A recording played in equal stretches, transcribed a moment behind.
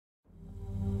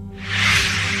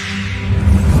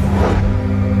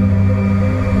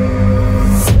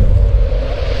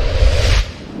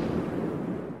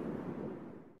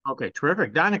Okay,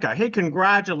 terrific. Danica, hey,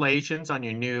 congratulations on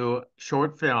your new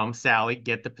short film, Sally,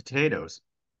 Get the Potatoes.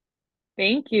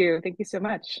 Thank you. Thank you so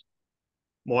much.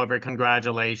 More of a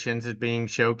congratulations is being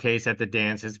showcased at the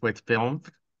Dances with Film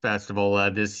Festival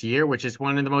this year, which is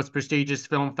one of the most prestigious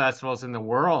film festivals in the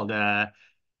world.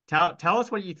 Tell us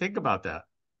what you think about that.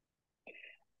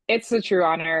 It's a true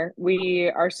honor. We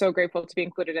are so grateful to be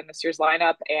included in this year's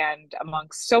lineup and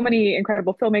amongst so many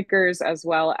incredible filmmakers, as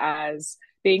well as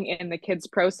being in the Kids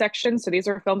Pro section. So these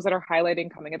are films that are highlighting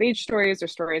coming of age stories or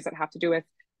stories that have to do with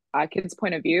kids'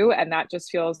 point of view. And that just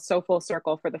feels so full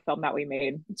circle for the film that we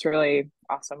made. It's really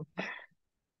awesome.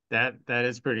 That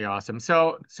is pretty awesome.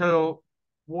 So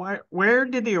where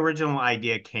did the original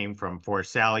idea came from for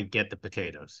Sally, Get the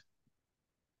Potatoes?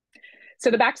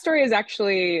 So the backstory is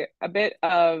actually a bit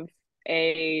of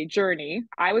a journey.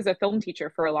 I was a film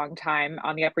teacher for a long time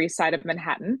on the Upper East Side of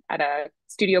Manhattan at a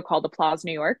studio called Applause,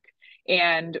 New York.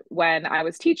 And when I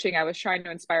was teaching, I was trying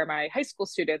to inspire my high school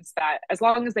students that as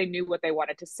long as they knew what they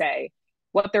wanted to say,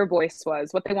 what their voice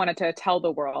was, what they wanted to tell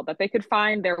the world, that they could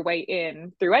find their way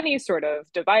in through any sort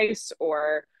of device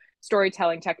or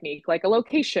storytelling technique, like a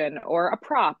location or a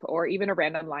prop or even a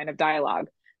random line of dialogue.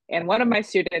 And one of my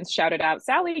students shouted out,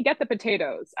 Sally, get the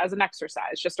potatoes as an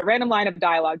exercise, just a random line of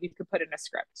dialogue you could put in a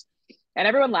script. And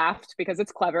everyone laughed because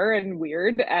it's clever and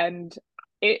weird. And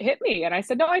it hit me. And I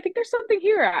said, no, I think there's something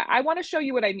here. I want to show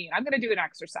you what I mean. I'm going to do an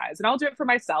exercise and I'll do it for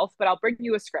myself, but I'll bring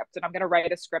you a script and I'm going to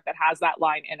write a script that has that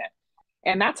line in it.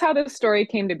 And that's how this story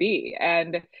came to be.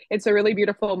 And it's a really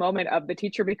beautiful moment of the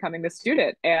teacher becoming the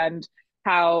student and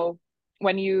how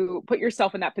when you put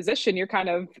yourself in that position, you're kind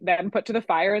of then put to the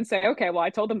fire and say, okay, well,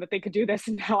 I told them that they could do this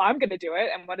and now I'm going to do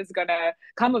it. And what is going to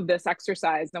come of this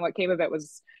exercise? And what came of it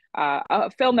was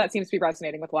a film that seems to be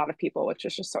resonating with a lot of people, which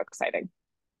is just so exciting.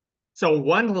 So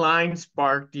one line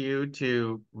sparked you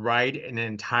to write an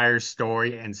entire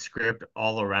story and script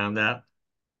all around that.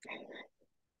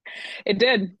 It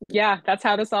did. Yeah, that's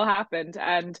how this all happened.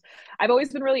 And I've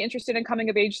always been really interested in coming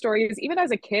of age stories. Even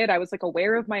as a kid, I was like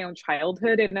aware of my own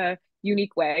childhood in a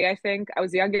unique way, I think. I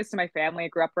was the youngest in my family. I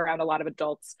grew up around a lot of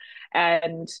adults.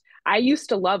 And I used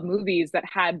to love movies that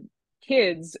had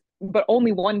kids, but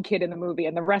only one kid in the movie,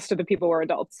 and the rest of the people were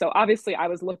adults. So obviously, I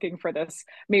was looking for this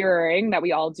mirroring that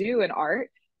we all do in art.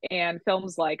 And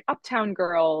films like Uptown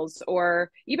Girls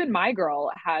or even My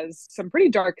Girl has some pretty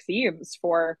dark themes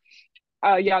for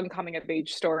a young coming of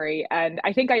age story. And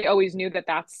I think I always knew that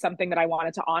that's something that I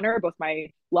wanted to honor, both my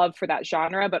love for that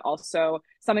genre, but also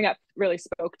something that really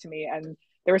spoke to me. And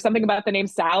there was something about the name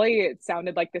Sally. It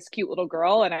sounded like this cute little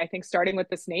girl. And I think starting with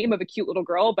this name of a cute little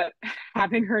girl, but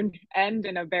having her end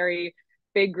in a very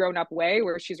big grown up way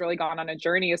where she's really gone on a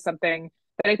journey is something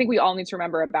that I think we all need to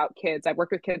remember about kids. I've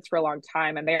worked with kids for a long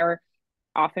time and they're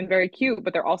often very cute,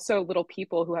 but they're also little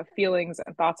people who have feelings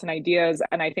and thoughts and ideas.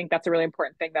 And I think that's a really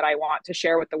important thing that I want to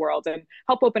share with the world and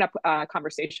help open up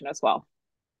conversation as well.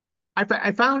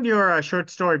 I found your short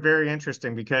story very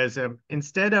interesting because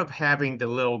instead of having the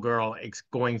little girl ex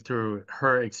going through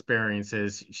her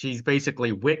experiences, she's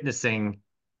basically witnessing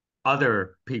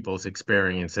other people's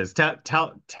experiences.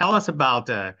 Tell us about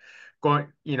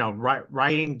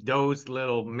writing those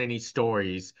little mini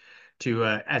stories to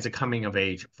as a coming of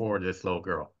age for this little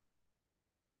girl.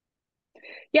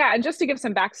 Yeah, and just to give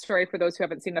some backstory for those who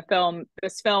haven't seen the film,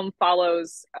 this film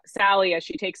follows Sally as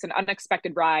she takes an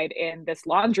unexpected ride in this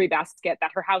laundry basket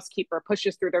that her housekeeper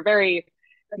pushes through their very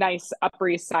nice Upper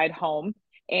East Side home.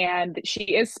 And she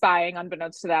is spying,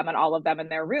 unbeknownst to them, on all of them in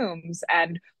their rooms.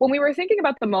 And when we were thinking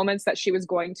about the moments that she was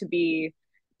going to be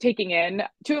taking in,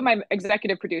 two of my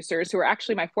executive producers, who are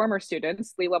actually my former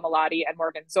students, Leela Malati and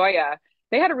Morgan Zoya,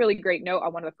 they had a really great note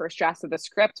on one of the first drafts of the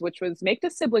script, which was make the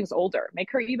siblings older,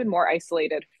 make her even more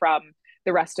isolated from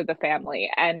the rest of the family.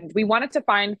 And we wanted to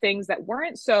find things that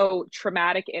weren't so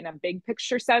traumatic in a big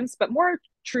picture sense, but more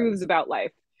truths about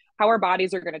life, how our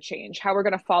bodies are going to change, how we're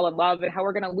going to fall in love, and how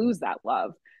we're going to lose that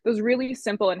love. Those really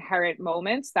simple, inherent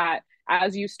moments that,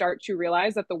 as you start to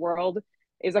realize that the world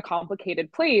is a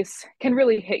complicated place, can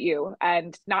really hit you.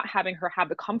 And not having her have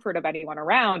the comfort of anyone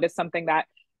around is something that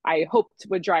I hoped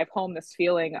would drive home this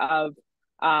feeling of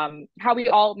how we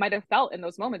all might have felt in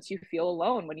those moments. You feel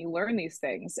alone when you learn these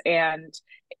things. And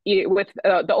with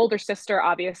the older sister,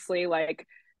 obviously, like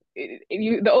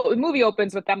the movie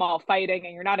opens with them all fighting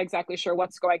and you're not exactly sure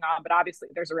what's going on, but obviously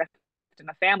there's a rift in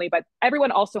the family, but everyone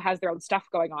also has their own stuff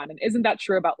going on. And isn't that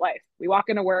true about life? We walk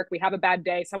into work, we have a bad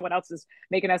day, someone else is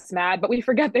making us mad, but we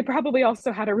forget they probably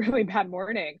also had a really bad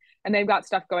morning and they've got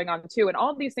stuff going on too. And all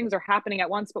of these things are happening at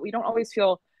once, but we don't always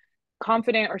feel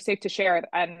confident or safe to share.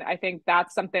 And I think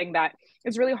that's something that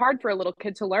is really hard for a little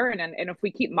kid to learn. And if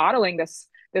we keep modeling this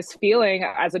this feeling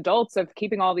as adults of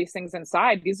keeping all these things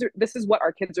inside. This is what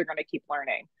our kids are going to keep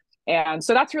learning. And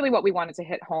so that's really what we wanted to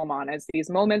hit home on, is these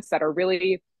moments that are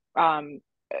really um,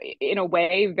 in a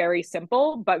way very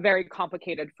simple but very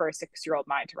complicated for a 6-year-old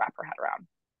mind to wrap her head around.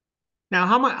 Now,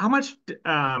 how much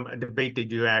debate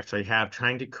did you actually have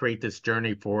trying to create this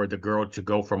journey for the girl to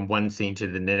go from one scene to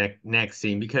the next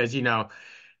scene? Because,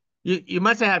 you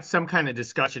must have had some kind of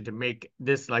discussion to make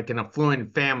this like an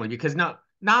affluent family, because not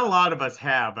a lot of us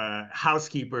have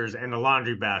housekeepers and a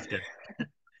laundry basket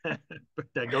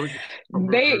that goes from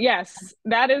They her. yes,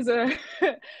 that is a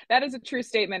that is a true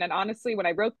statement. And honestly, when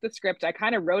I wrote the script, I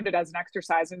kind of wrote it as an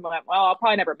exercise and went, well, I'll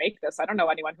probably never make this. I don't know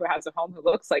anyone who has a home who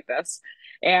looks like this.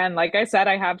 And like I said,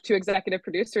 I have two executive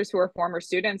producers who are former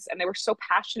students, and they were so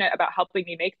passionate about helping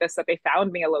me make this that they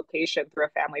found me a location through a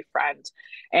family friend.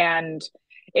 And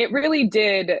it really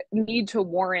did need to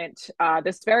warrant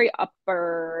this very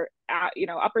upper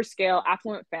scale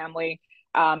affluent family,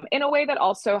 in a way that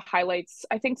also highlights,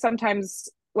 I think sometimes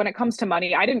when it comes to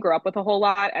money, I didn't grow up with a whole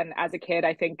lot. And as a kid,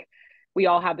 I think we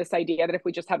all have this idea that if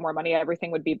we just had more money,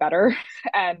 everything would be better.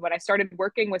 And when I started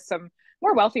working with some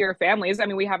more wealthier families, I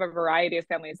mean, we have a variety of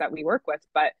families that we work with,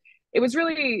 but it was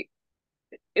really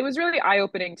it was really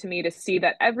eye-opening to me to see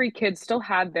that every kid still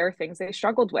had their things they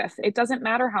struggled with. It doesn't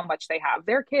matter how much they have.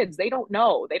 They're kids. They don't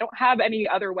know. They don't have any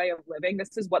other way of living.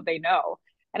 This is what they know.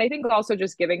 And I think also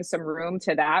just giving some room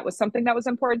to that was something that was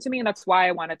important to me. And that's why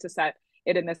I wanted to set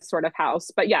it in this sort of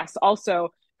house. But yes, also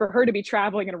for her to be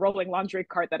traveling in a rolling laundry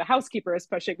cart that a housekeeper is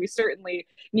pushing, we certainly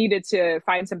needed to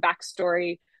find some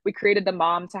backstory. We created the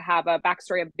mom to have a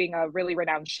backstory of being a really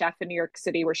renowned chef in New York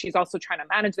City, where she's also trying to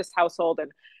manage this household,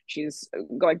 and she's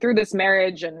going through this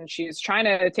marriage, and she's trying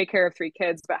to take care of 3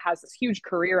 kids, but has this huge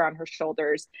career on her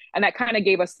shoulders. And that kind of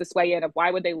gave us this way in of why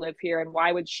would they live here and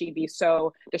why would she be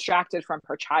so distracted from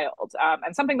her child?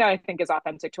 And something that I think is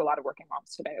authentic to a lot of working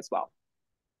moms today as well.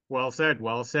 Well said,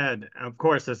 well said. Of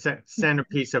course, the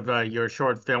centerpiece of your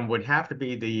short film would have to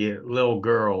be the little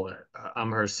girl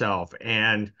herself.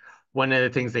 And one of the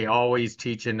things they always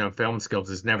teach in film skills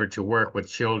is never to work with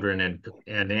children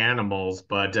and animals.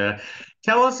 But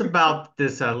tell us about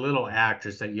this little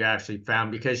actress that you actually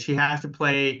found, because she has to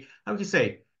play, how would you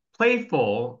say,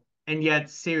 playful and yet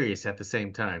serious at the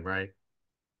same time, right?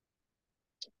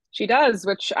 She does,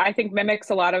 which I think mimics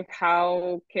a lot of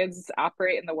how kids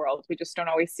operate in the world. We just don't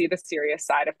always see the serious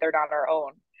side if they're not our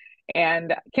own.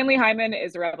 And Kinley Hyman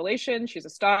is a revelation. She's a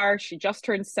star. She just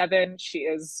turned 7. She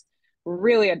is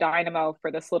really a dynamo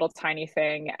for this little tiny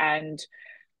thing. And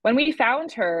when we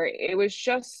found her, it was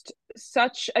just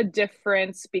such a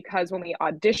difference, because when we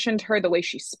auditioned her, the way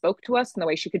she spoke to us and the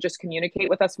way she could just communicate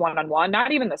with us one on one,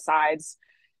 not even the sides,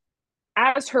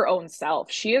 as her own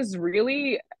self, she is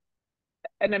really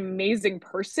an amazing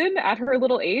person at her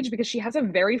little age, because she has a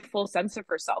very full sense of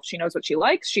herself. She knows what she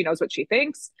likes, she knows what she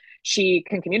thinks, she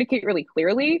can communicate really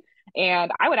clearly.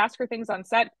 And I would ask her things on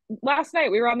set. Last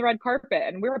night, we were on the red carpet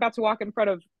and we were about to walk in front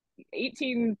of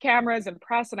 18 cameras and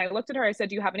press. And I looked at her, I said,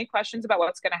 "Do you have any questions about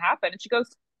what's going to happen?" And she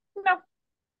goes, "No."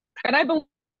 And I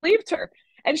believed her.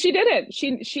 And she didn't.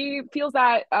 She feels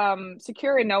that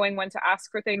secure in knowing when to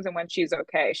ask for things and when she's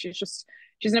okay. She's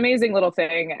an amazing little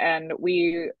thing. And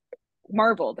we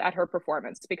marveled at her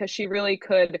performance, because she really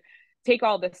could take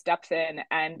all this depth in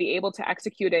and be able to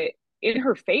execute it in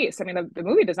her face. I mean, the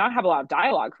movie does not have a lot of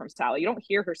dialogue from Sally. You don't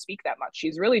hear her speak that much.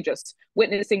 She's really just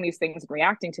witnessing these things and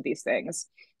reacting to these things.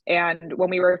 And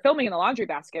when we were filming in the laundry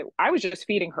basket, I was just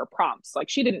feeding her prompts. Like,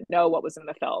 she didn't know what was in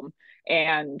the film.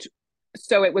 And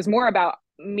so it was more about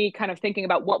me kind of thinking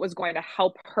about what was going to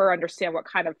help her understand what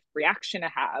kind of reaction to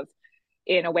have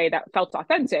in a way that felt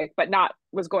authentic, but not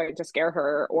was going to scare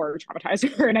her or traumatize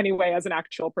her in any way as an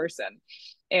actual person.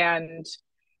 And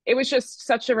it was just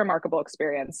such a remarkable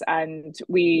experience. And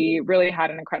we really had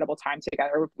an incredible time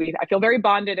together. I feel very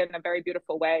bonded in a very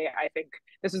beautiful way. I think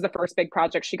this was the first big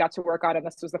project she got to work on, and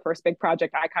this was the first big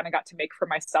project I kind of got to make for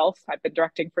myself. I've been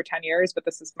directing for 10 years, but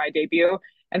this is my debut.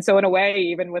 And so in a way,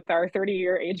 even with our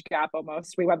 30-year age gap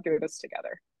almost, we went through this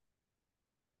together.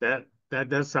 That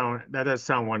does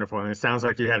sound wonderful, and it sounds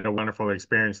like you had a wonderful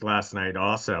experience last night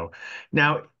also.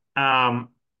 Now, um,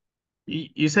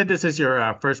 you said this is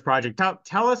your first project.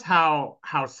 Tell us how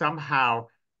somehow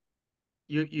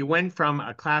you went from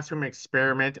a classroom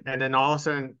experiment and then all of a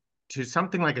sudden to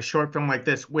something like a short film like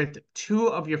this with two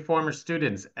of your former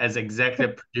students as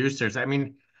executive producers. I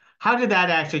mean, how did that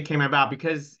actually came about?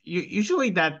 Because usually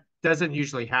that doesn't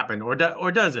usually happen, or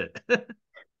does it?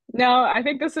 No, I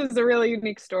think this is a really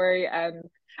unique story. And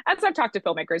as I've talked to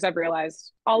filmmakers, I've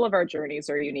realized all of our journeys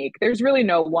are unique. There's really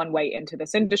no one way into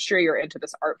this industry or into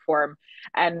this art form.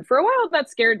 And for a while, that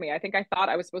scared me. I think I thought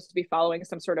I was supposed to be following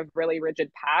some sort of really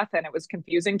rigid path, and it was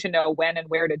confusing to know when and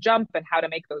where to jump and how to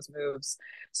make those moves.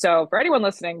 So, for anyone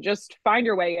listening, just find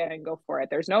your way in and go for it.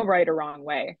 There's no right or wrong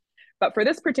way. But for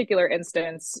this particular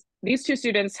instance, these two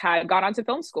students had gone on to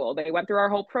film school. They went through our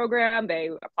whole program. They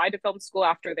applied to film school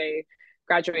after they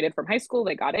graduated from high school.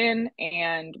 They got in.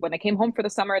 And when they came home for the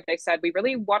summer, they said, we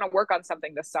really want to work on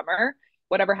something this summer.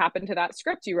 Whatever happened to that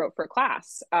script you wrote for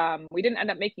class? We didn't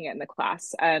end up making it in the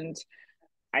class. And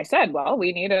I said, well,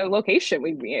 we need a location.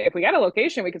 If we get a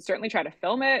location, we could certainly try to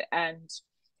film it. And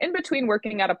in between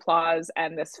working at Applause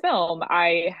and this film,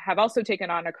 I have also taken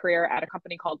on a career at a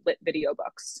company called Lit Video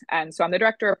Books. And so I'm the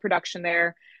director of production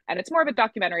there. And it's more of a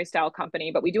documentary style company,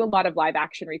 but we do a lot of live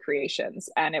action recreations.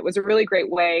 And it was a really great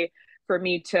way for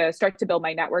me to start to build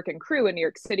my network and crew in New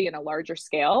York City in a larger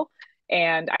scale.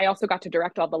 And I also got to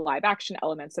direct all the live action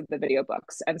elements of the video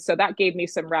books. And so that gave me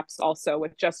some reps also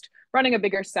with just running a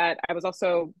bigger set. I was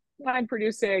also line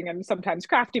producing and sometimes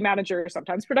crafty manager,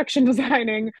 sometimes production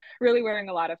designing, really wearing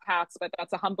a lot of hats. But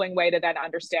that's a humbling way to then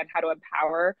understand how to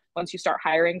empower once you start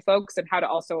hiring folks, and how to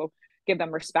also give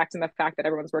them respect in the fact that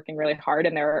everyone's working really hard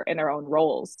in their own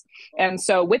roles. And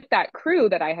so with that crew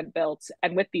that I had built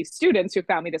and with these students who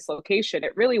found me this location,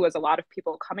 it really was a lot of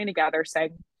people coming together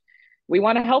saying, we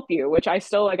want to help you, which I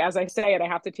still, like, as I say it, I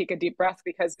have to take a deep breath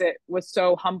because it was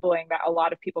so humbling that a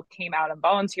lot of people came out and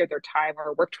volunteered their time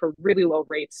or worked for really low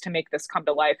rates to make this come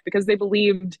to life because they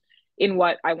believed in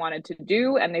what I wanted to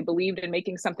do, and they believed in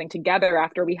making something together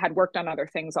after we had worked on other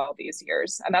things all these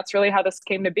years. And that's really how this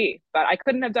came to be. But I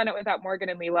couldn't have done it without Morgan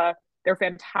and Leela. They're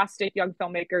fantastic young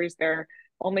filmmakers. They're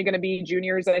only going to be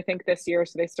juniors, I think, this year.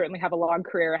 So they certainly have a long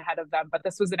career ahead of them. But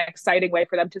this was an exciting way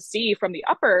for them to see from the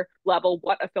upper level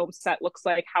what a film set looks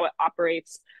like, how it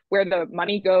operates, where the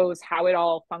money goes, how it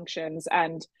all functions.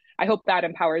 And I hope that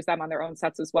empowers them on their own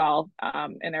sets as well,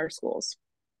 in their schools.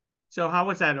 So how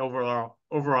was that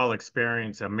overall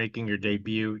experience of making your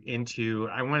debut into,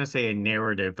 I want to say, a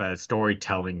narrative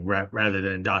storytelling rather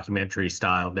than documentary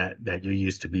style that you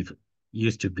used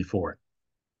to before?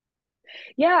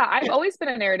 Yeah, I've always been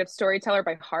a narrative storyteller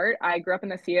by heart. I grew up in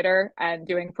the theater and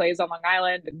doing plays on Long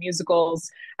Island and musicals.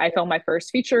 I filmed my first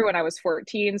feature when I was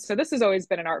 14. So this has always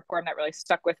been an art form that really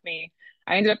stuck with me.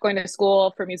 I ended up going to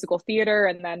school for musical theater,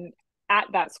 and then at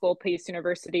that school, Pace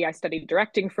University, I studied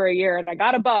directing for a year, and I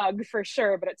got a bug for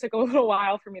sure, but it took a little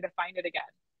while for me to find it again.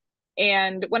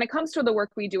 And when it comes to the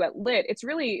work we do at Lit, it's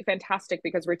really fantastic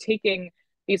because we're taking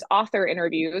these author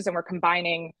interviews and we're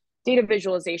combining data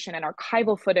visualization and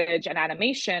archival footage and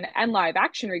animation and live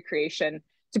action recreation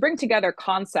to bring together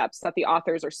concepts that the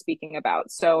authors are speaking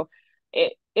about. So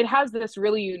it has this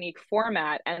really unique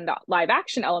format, and the live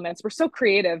action elements were so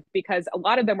creative because a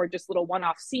lot of them were just little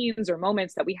one-off scenes or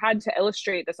moments that we had to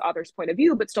illustrate this author's point of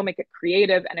view, but still make it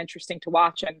creative and interesting to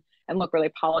watch and look really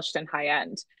polished and high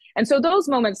end. And so those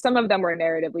moments, some of them were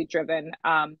narratively driven.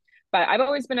 But I've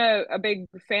always been a big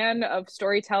fan of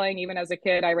storytelling. Even as a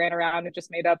kid, I ran around and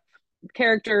just made up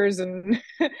characters and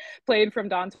played from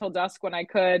dawn till dusk when I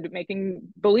could,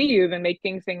 making believe and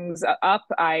making things up.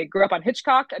 I grew up on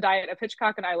Hitchcock, a diet of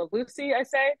Hitchcock and I Love Lucy, I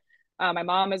say. My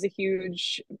mom is a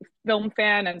huge film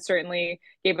fan and certainly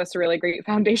gave us a really great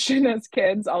foundation as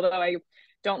kids, although I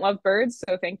don't love birds.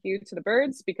 So thank you to the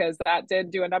birds because that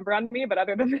did do a number on me. But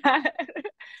other than that,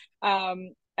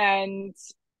 and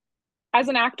as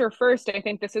an actor first, I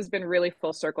think this has been really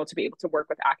full circle to be able to work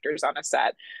with actors on a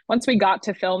set. Once we got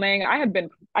to filming,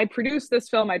 I produced this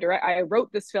film, I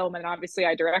wrote this film, and obviously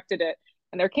I directed it.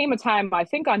 And there came a time, I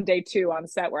think on day 2 on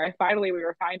set, where we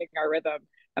were finding our rhythm.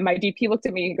 And my DP looked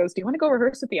at me and goes, "Do you want to go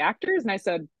rehearse with the actors?" And I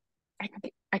said,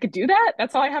 I could do that.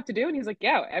 That's all I have to do. And he's like,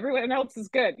 "Yeah, everyone else is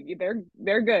good.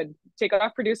 They're good. Take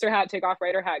off producer hat, take off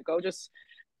writer hat,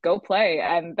 go play."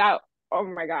 And that, oh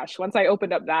my gosh, once I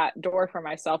opened up that door for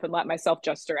myself and let myself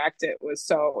just direct, it was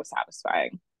so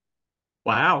satisfying.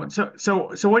 Wow.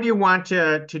 So what do you want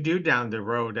to do down the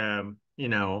road,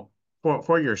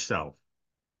 for yourself?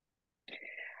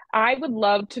 I would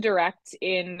love to direct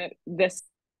in this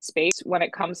space when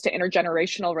it comes to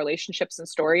intergenerational relationships and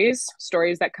stories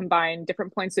that combine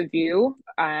different points of view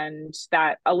and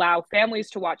that allow families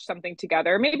to watch something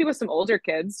together, maybe with some older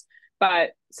kids,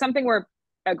 but something where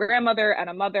a grandmother and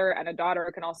a mother and a daughter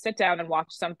can all sit down and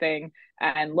watch something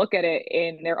and look at it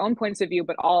in their own points of view,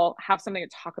 but all have something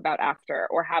to talk about after,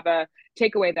 or have a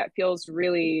takeaway that feels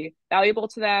really valuable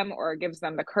to them or gives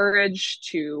them the courage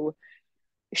to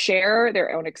share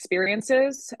their own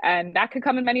experiences. And that could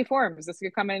come in many forms. This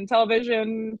could come in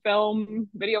television, film,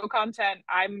 video content.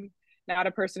 I'm not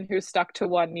a person who's stuck to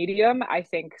one medium. I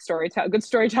think good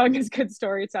storytelling is good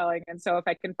storytelling. And so if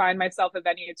I can find myself a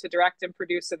venue to direct and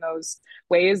produce in those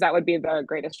ways, that would be the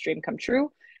greatest dream come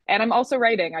true. And I'm also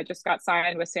writing. I just got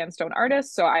signed with Sandstone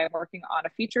Artists, so I am working on a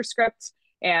feature script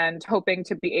and hoping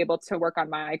to be able to work on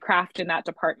my craft in that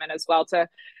department as well to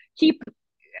keep.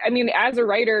 I mean, as a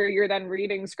writer, you're then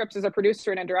reading scripts as a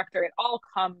producer and a director. It all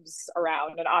comes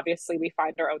around. And obviously, we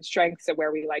find our own strengths and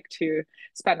where we like to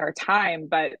spend our time.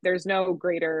 But there's no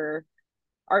greater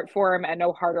art form and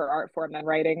no harder art form than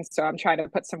writing. So I'm trying to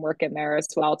put some work in there as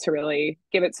well to really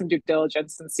give it some due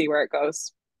diligence and see where it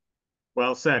goes.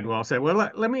 Well said. Well said.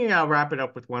 Well, let me wrap it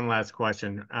up with one last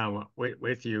question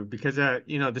with you because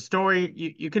the story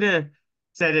you could have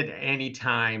said it any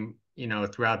time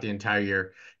throughout the entire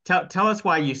year. Tell us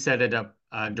why you set it up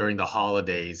during the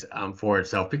holidays for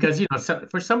itself because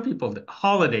for some people the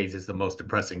holidays is the most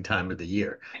depressing time of the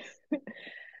year.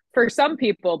 For some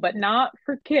people, but not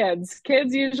for kids.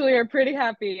 Kids usually are pretty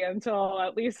happy until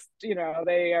at least,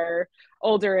 they are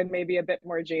older and maybe a bit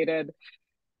more jaded.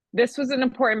 This was an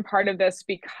important part of this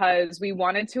because we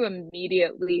wanted to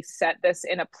immediately set this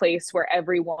in a place where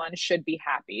everyone should be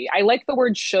happy. I like the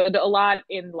word should a lot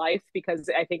in life because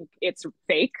I think it's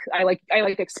fake. I like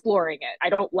exploring it. I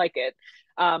don't like it.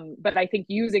 But I think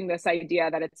using this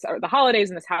idea that it's the holidays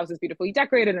and this house is beautifully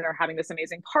decorated and they're having this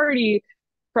amazing party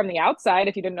from the outside,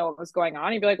 if you didn't know what was going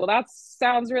on, you'd be like, well, that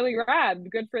sounds really rad.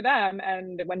 Good for them.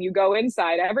 And when you go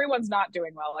inside, everyone's not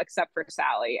doing well except for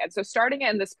Sally. And so starting it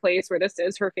in this place where this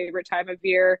is her favorite time of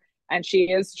year and she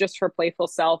is just her playful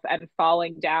self and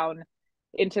falling down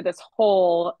into this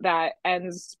hole that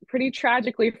ends pretty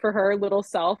tragically for her little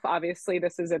self. Obviously,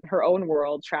 this is in her own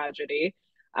world tragedy.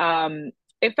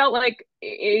 It felt like it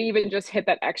even just hit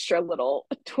that extra little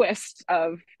twist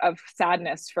of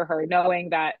sadness for her, knowing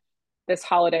that this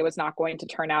holiday was not going to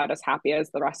turn out as happy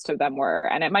as the rest of them were.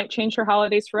 And it might change her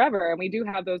holidays forever. And we do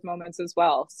have those moments as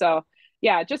well. So,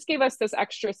 yeah, it just gave us this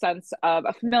extra sense of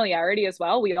a familiarity as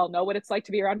well. We all know what it's like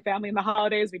to be around family in the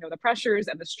holidays. We know the pressures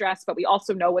and the stress, but we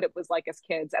also know what it was like as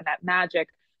kids and that magic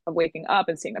of waking up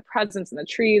and seeing the presents and the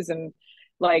trees. And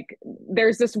like,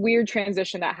 there's this weird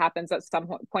transition that happens at some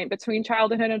point between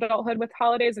childhood and adulthood with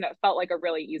holidays. And it felt like a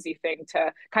really easy thing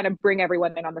to kind of bring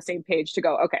everyone in on the same page to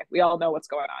go, okay, we all know what's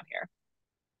going on here.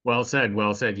 Well said,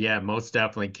 well said. Yeah, most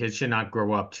definitely. Kids should not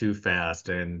grow up too fast,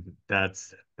 and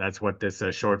that's what this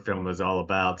short film is all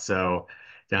about. So,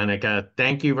 Danica,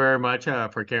 thank you very much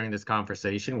for carrying this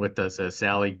conversation with us.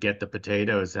 Sally, get the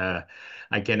potatoes. I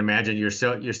can imagine you're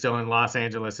still in Los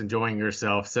Angeles enjoying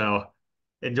yourself. So,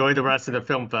 enjoy the rest of the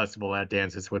film festival at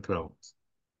Dances with Films.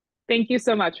 Thank you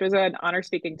so much. It was an honor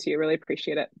speaking to you. Really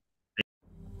appreciate it.